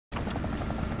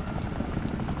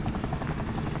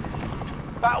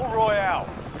Battle Royale.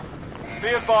 Be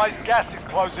advised, gas is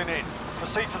closing in.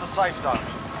 Proceed to the safe zone.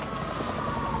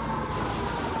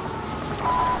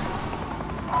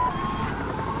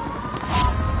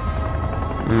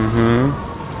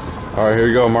 Alright, here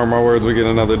we go. Mark my words, we get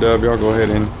another dub. Y'all go ahead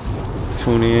and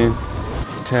tune in,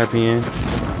 tap in.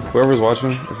 Whoever's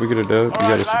watching, if we get a dub, you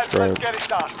gotta subscribe. Let's get it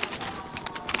done.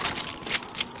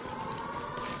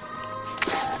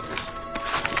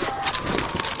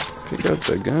 Pick up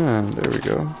the gun. There we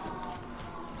go.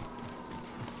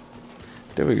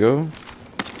 There we go.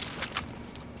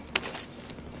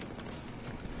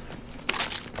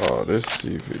 Oh, this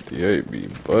C58 be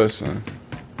bussin'.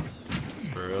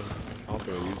 For real? I don't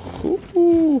feel used to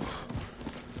Ooh.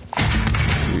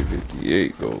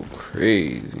 C58 go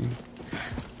crazy.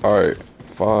 Alright,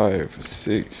 5,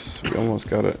 6. We almost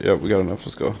got it. Yep, we got enough.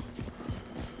 Let's go.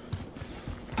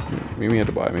 Meet me at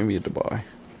the buy. Meet me at the buy.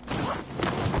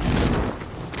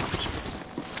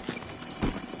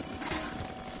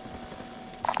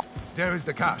 There is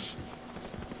the cash.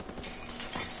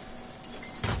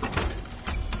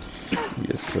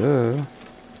 Yes, sir.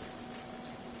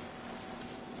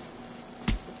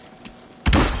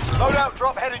 Loadout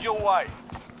drop headed your way.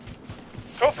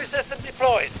 Trophy system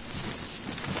deployed.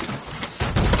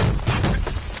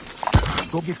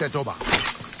 Go get that Doba.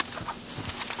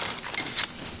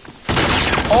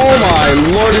 Oh my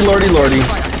lordy.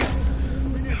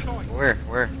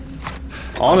 Where?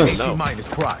 Honest. Mine is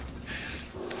pride.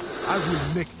 I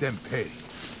will make them pay.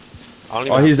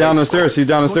 Oh, he's down the stairs. He's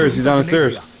down the stairs. He's down the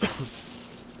stairs.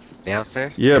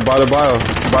 Downstairs? Yeah, by the bio.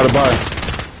 By the bio.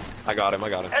 I got him.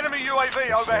 Enemy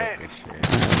UAV overhead.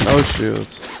 No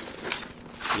shields.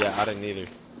 Yeah, I didn't either.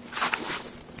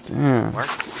 Damn. Mark,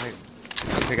 wait.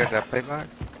 Pick up that plate box?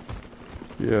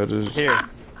 Yeah, just. Here.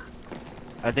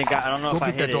 I think I don't know Go if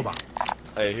I get hit that it. Doba.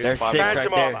 Hey, here's There's 5. 6 right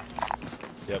there.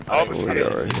 Yep. Oh, what we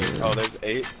got right here? Oh, there's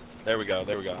 8. There we go. I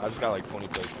just got like 20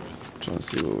 plates for it. Trying to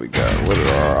see what we got. What are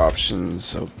our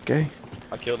options? Okay.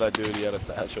 I killed that dude. He had a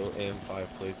satchel and 5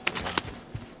 plates.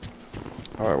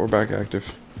 Alright, we're back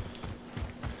active.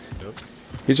 Yep.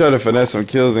 He tried to finesse some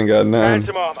kills and got none.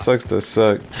 Sucks to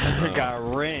suck.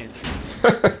 Got rinsed.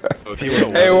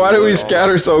 Hey, why did we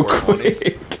scatter so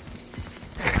quick?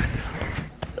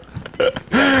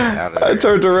 I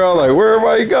turned around like, where am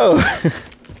I go?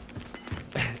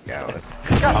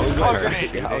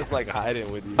 I was like hiding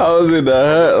with you. I was in the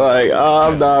hut like, oh,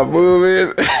 I'm not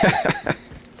moving.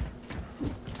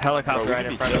 Helicopter Bro, right we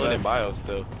in be front of chilling us. in bio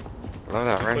still. Load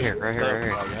out right here.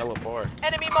 Hella far.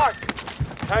 Enemy mark.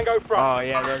 Tango front. Oh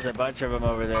yeah, there's a bunch of them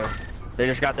over there. They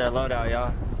just got their loadout,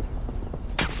 y'all.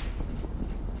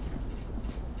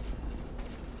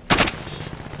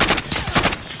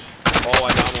 Oh,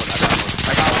 I got one.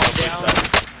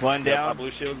 One down. My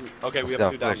blue shield. Okay, we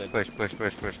have 2 down. Push.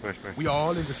 We are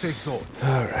all in the safe zone.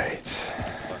 Alright.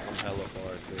 I'm hella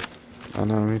far too. I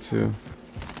know, me too.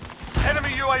 Enemy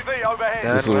UAV overhead.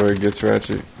 Done This is where it gets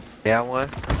ratchet. Down one.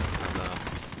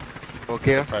 Full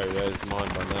kill. Probably res mine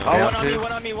by now. Oh, Down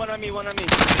one on me. One on me.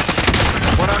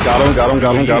 Got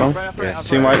him. Yeah.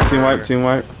 Team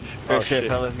wipe. Good shit,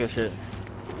 fellas. Good shit.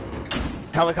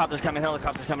 Helicopter's coming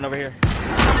over here.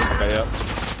 Okay, yep.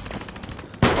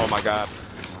 Oh my god.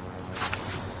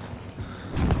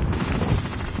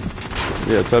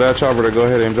 Yeah, tell that chopper to go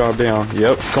ahead and drop down.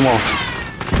 Yep, come on.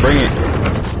 Bring it.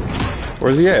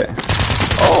 Where's he at?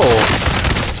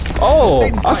 Oh,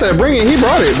 I said bring it. He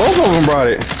brought it. Both of them brought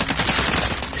it.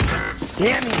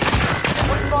 Damn it.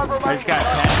 I just got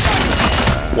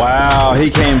tapped. Wow, he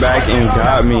came back and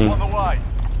got me. On the way.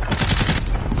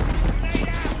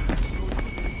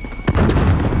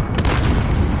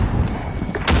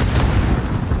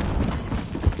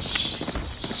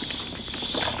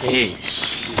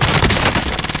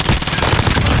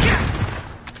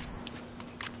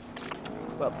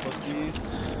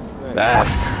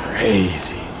 That's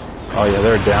crazy. Oh yeah,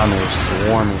 they're down there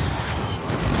swarming.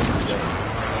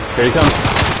 Here he comes.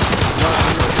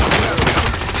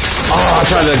 Oh, I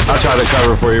tried to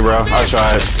cover for you, bro. I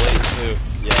tried.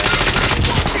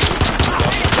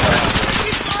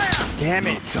 Damn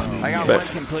it. I got one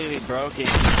completely broken.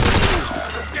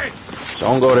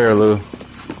 Don't go there, Lou.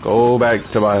 Go back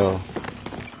to bio.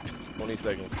 20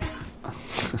 seconds.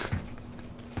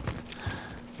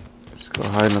 Just go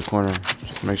hide in the corner.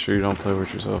 Just make sure you don't play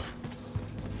with yourself.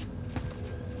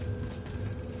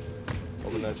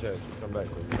 Open that chest. We come back,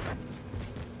 baby.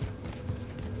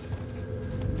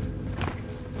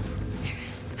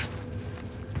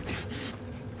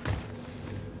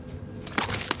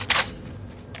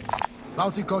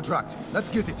 Bounty contract. Let's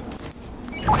get it.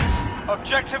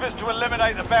 Objective is to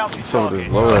eliminate the bounty So with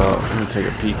target. this loadout, I'm gonna take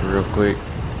a peek real quick.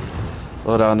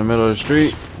 Load out in the middle of the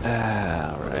street.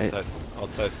 Alright. I'll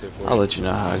test it for I'll you. let you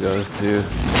know how it goes too.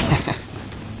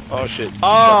 Oh shit.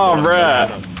 Oh, bruh.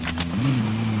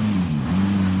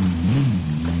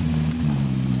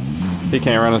 He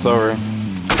can't run us over.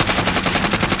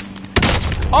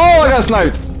 Oh, I got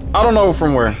sniped. I don't know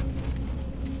from where. From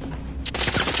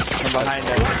behind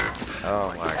us.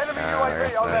 Oh my Enemy god, UAV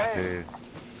there's that overhead. dude.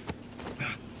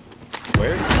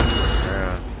 Where?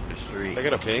 Yeah, the street. I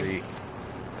got a ping. street.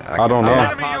 I don't know.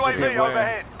 Enemy positive UAV where.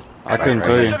 overhead. I couldn't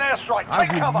tell Precision you. airstrike. I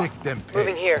Take will cover. make them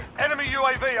Moving pay. here. Enemy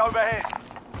UAV overhead.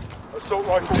 Assault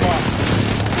rifle one.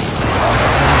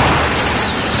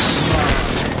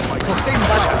 Sustain Lock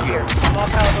fire out here. here. Small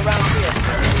caliber round here.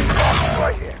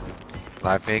 Right here.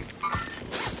 Live ping.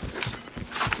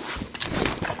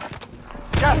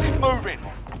 Gas is moving.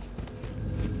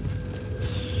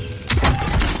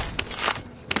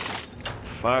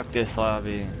 Fuck this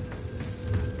lobby.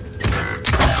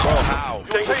 How?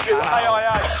 Your team is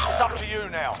AIA. It's up to you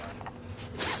now.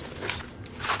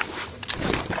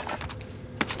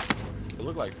 It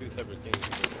looked like two separate things.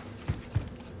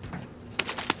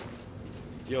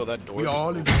 Yo, that door. We are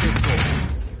all in the same zone.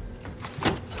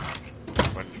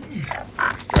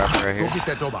 Drop right Go here. get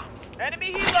that over.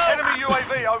 Enemy helo. Enemy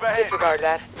UAV overhead. Disregard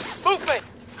that. Movement.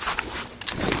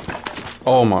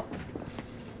 Oh my.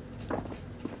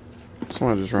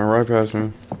 Someone just ran right past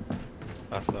me.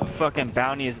 I saw it. Fucking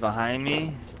bounty is behind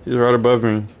me. He's right above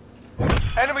me.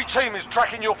 Enemy team is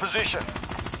tracking your position.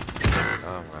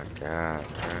 Oh my god,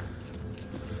 man.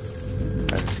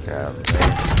 I just got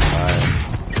laid.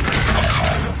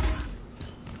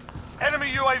 Enemy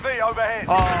UAV overhead.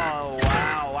 Oh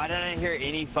wow, why didn't I hear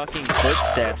any fucking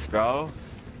footsteps, bro?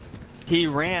 He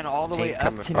ran all the way Ain't up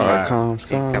coming to me. Alright, back. comes.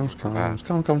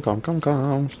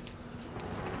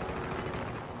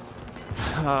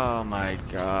 Oh my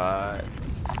god.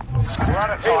 We're out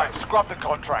of time. Scrub the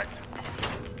contract.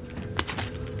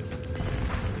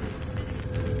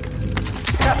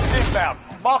 Gas is inbound.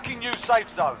 Marking new safe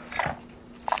zone.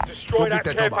 Go get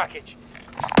that over.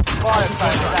 Fire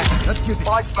station active. Let's get it.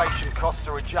 Buy station costs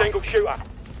are adjusted. Single shooter.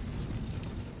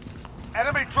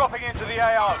 Enemy dropping into the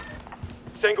AO.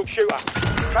 Single shooter.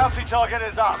 Bounty target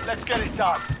is up. Let's get it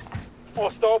done.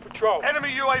 Hostile patrol. Enemy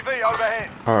UAV overhead.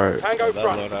 Alright. Tango That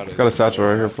front. loadout is- Got a satchel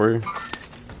right here for you.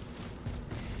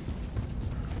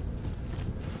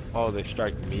 Oh, they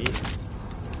strike me?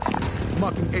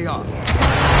 Marking AR.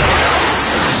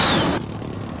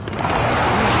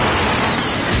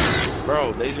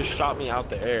 Bro, they just shot me out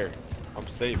the air. I'm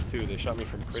safe too. They shot me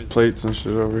from prison. Plates and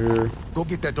shit over here. Go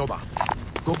get that over.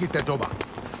 Go get that over.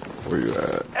 Where you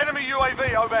at? Enemy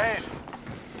UAV overhead.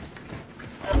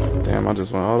 Damn, I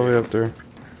just went all the way up there.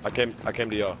 I came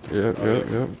to y'all.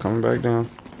 Yep. Coming back down.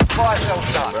 Fire cell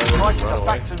done. Prices are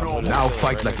back to normal. Now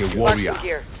fight like a Mark warrior. two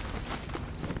here.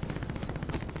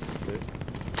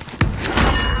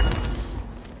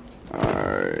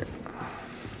 Alright.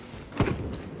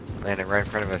 Landing right in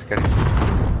front of us. Get it.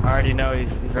 I already know he's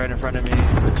right in front of me.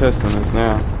 They're testing us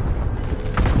now.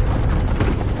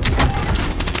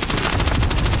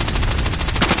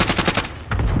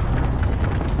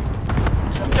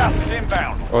 Gas is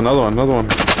inbound. Oh, another one.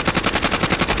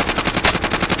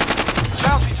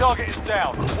 Bounty target is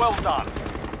down. Well done.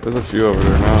 There's a few over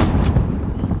there now.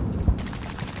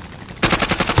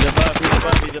 He's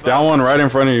above me. Down one right in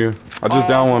front of you. I just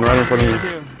down one right in front of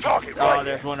you. Oh,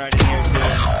 there's one right in here too.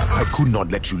 I could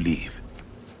not let you leave.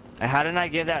 How did I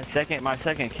get that my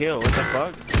second kill? What the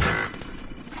fuck?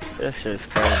 This shit's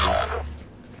crazy.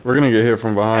 We're gonna get hit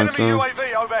from behind Enemy soon.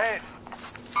 UAV overhead.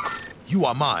 You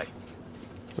are mine.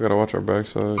 We gotta watch our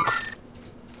backside.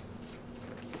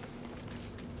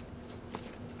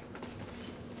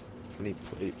 I need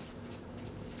plates.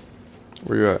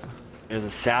 Where you at? There's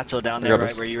a satchel down I there, got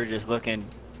right us. where you were just looking.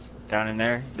 Down in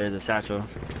there, there's a satchel.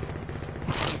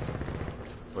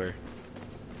 Where?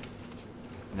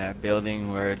 In that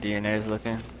building where DNA is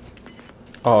looking.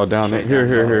 Oh, down there. Straight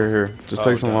down Here. Just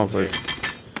take some down off it.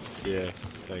 here. Yeah,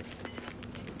 thanks.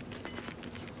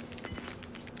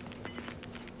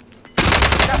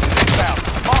 Gas is inbound.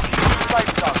 Marking new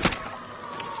safe zone.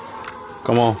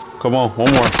 Come on.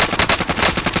 One more.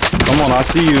 Come on, I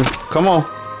see you. Come on.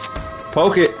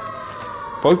 Poke it.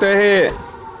 Poke that head.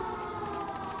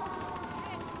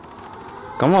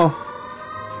 Come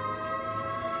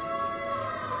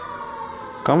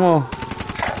on.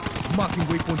 Marking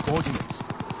waypoint coordinates.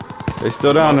 They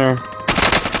still down there. Oh,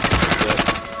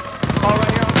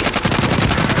 right here on me.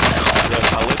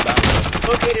 Yeah, I lit that one.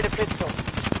 Located a pistol.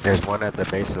 There's one at the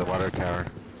base of the water tower.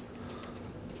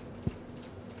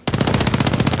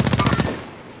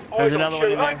 There's another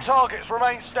one in Main there. targets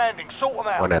remain standing. Sort them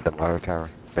out. One at the water tower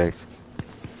base.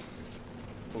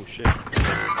 Oh shit.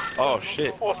 Oh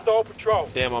shit. Hostile patrol.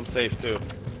 Damn, I'm safe too.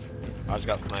 I just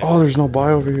got sniped. Oh, there's no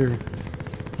buy over here.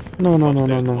 No, no, no,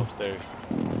 no, Upstairs, no. Upstairs.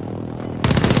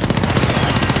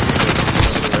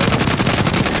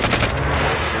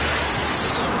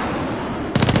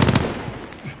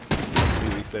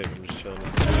 Really safe. I'm just chilling.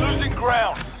 Losing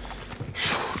ground.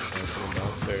 I'm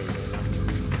downstairs right now.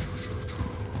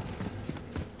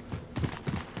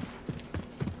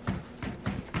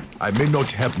 I may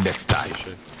not help next time.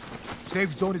 Shit.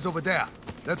 Safe zone is over there.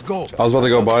 Let's go. I was about to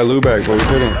go buy loot back, but we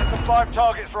couldn't. Less than 5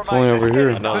 targets It's only remain. over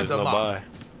here. I know there's no buy.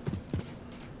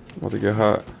 About to get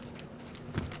hot.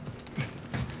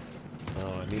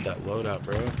 Oh, I need that loadout,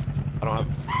 bro. I don't have.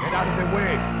 Get out of the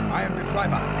way. I am the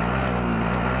driver.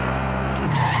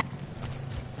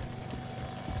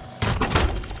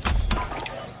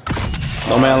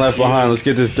 No man left behind. Let's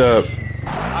get this dub.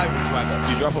 I will drive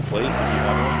Did you drop a plate? Do you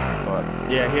have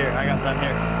one? Yeah, here, I got some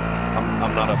here.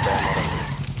 I'm not up there.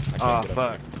 I'm not up there. I Oh, can't get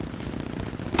up fuck.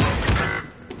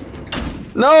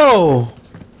 No!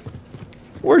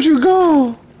 Where'd you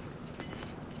go?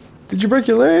 Did you break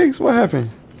your legs? What happened?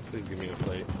 there. Please give me a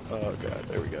plate. Oh god,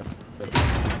 there we go.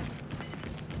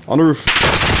 On the roof.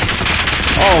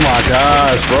 Oh my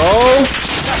gosh, bro!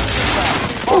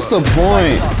 What's the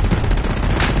point?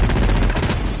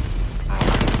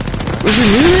 Did you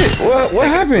hit it? What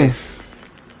happened?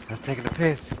 I'm taking a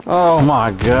piss. Oh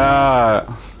my god.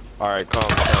 Alright, calm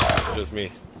down. It's just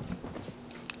me.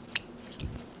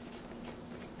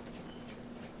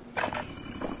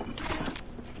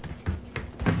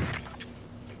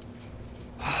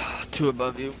 Two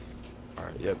above you.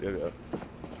 Alright, yep. Good to go.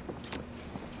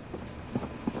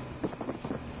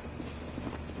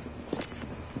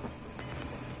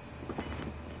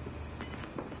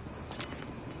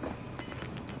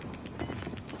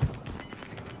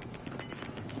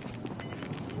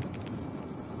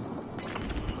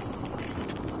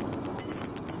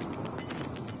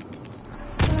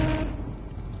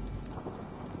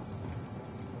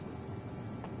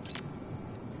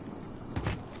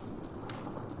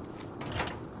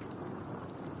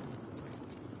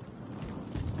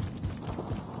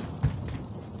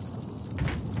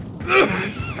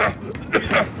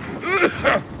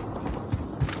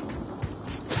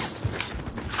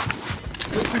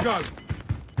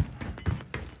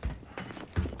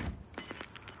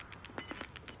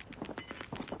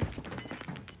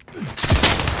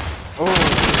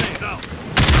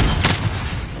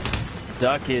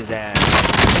 Duck his ass.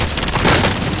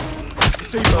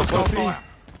 Seatbelt copy.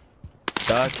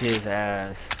 Duck his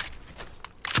ass.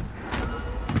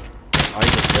 Oh,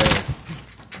 he's just there.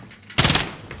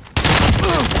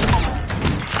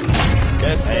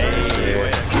 Yes,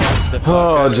 Hey, the fuck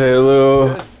Oh, out. J. Lou.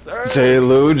 Yes, sir. J.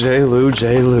 Lou, J. Lou,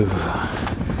 J. Lou. I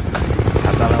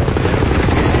thought I was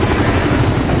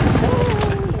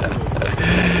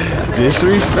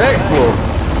Disrespectful.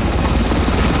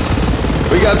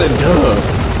 We got the dub.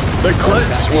 The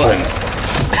clutch one.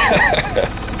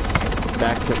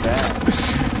 back to back.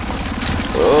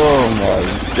 Oh my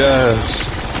gosh.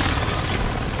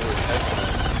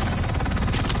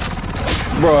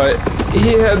 Bro,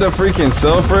 he had the freaking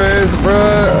self-res, bro.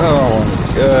 Oh my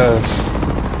gosh.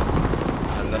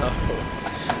 I know.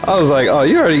 I was like, oh,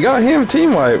 you already got him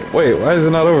team wipe. Wait, why is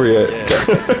it not over yet?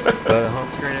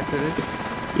 Home screen after this?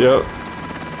 Yep.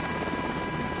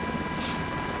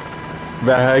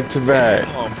 Back to back.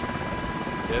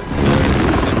 Yes, sir.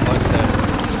 They clutched that.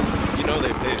 You know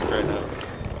they pissed right now.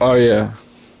 Oh yeah.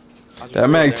 That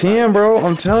Mag 10, bro,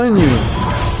 I'm telling you.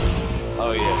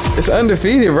 Oh yeah. It's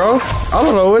undefeated, bro. I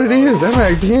don't know what it is. That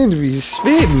Mag 10 to be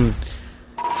spitting.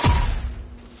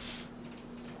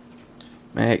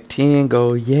 Mag 10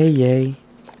 go yay yay.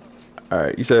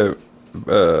 Alright, you said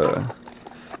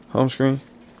home screen.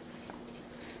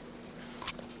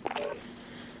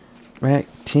 Mag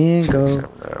 10 go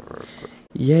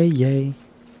yay yay.